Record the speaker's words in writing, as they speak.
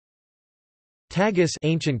Tagus,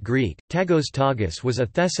 ancient Greek, Tagos Tagus, was a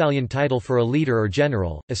Thessalian title for a leader or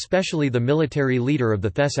general, especially the military leader of the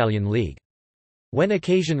Thessalian League. When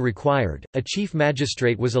occasion required, a chief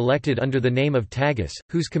magistrate was elected under the name of Tagus,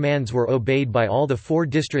 whose commands were obeyed by all the 4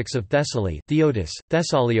 districts of Thessaly: Theotis,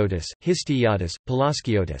 Thessaliotis, Histiotis,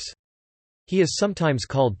 Pelasgiotis. He is sometimes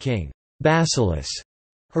called King Basileus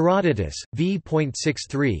Herodotus,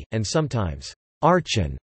 v.63, and sometimes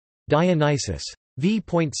Archon Dionysius,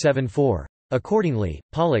 v.74. Accordingly,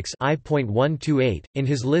 Pollux I.128, in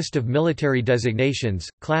his list of military designations,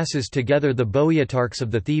 classes together the Boeotarchs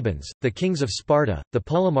of the Thebans, the kings of Sparta, the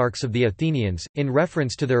Polemarchs of the Athenians, in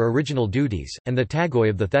reference to their original duties, and the Tagoi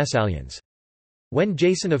of the Thessalians. When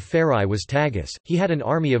Jason of Pherae was Tagus, he had an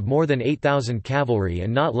army of more than 8,000 cavalry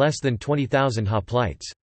and not less than 20,000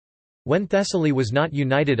 hoplites. When Thessaly was not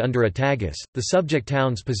united under a Tagus, the subject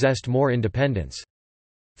towns possessed more independence.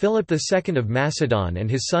 Philip II of Macedon and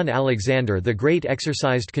his son Alexander the Great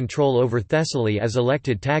exercised control over Thessaly as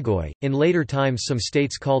elected Tagoi. In later times, some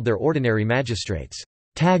states called their ordinary magistrates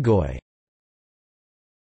Tagoi.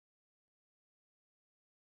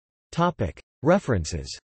 Topic: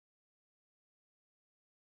 References.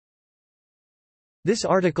 This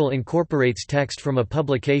article incorporates text from a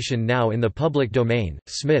publication now in the public domain.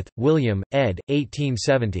 Smith, William, ed.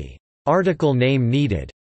 1870. Article name needed.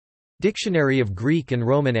 Dictionary of Greek and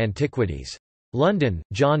Roman Antiquities. London,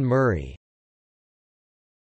 John Murray.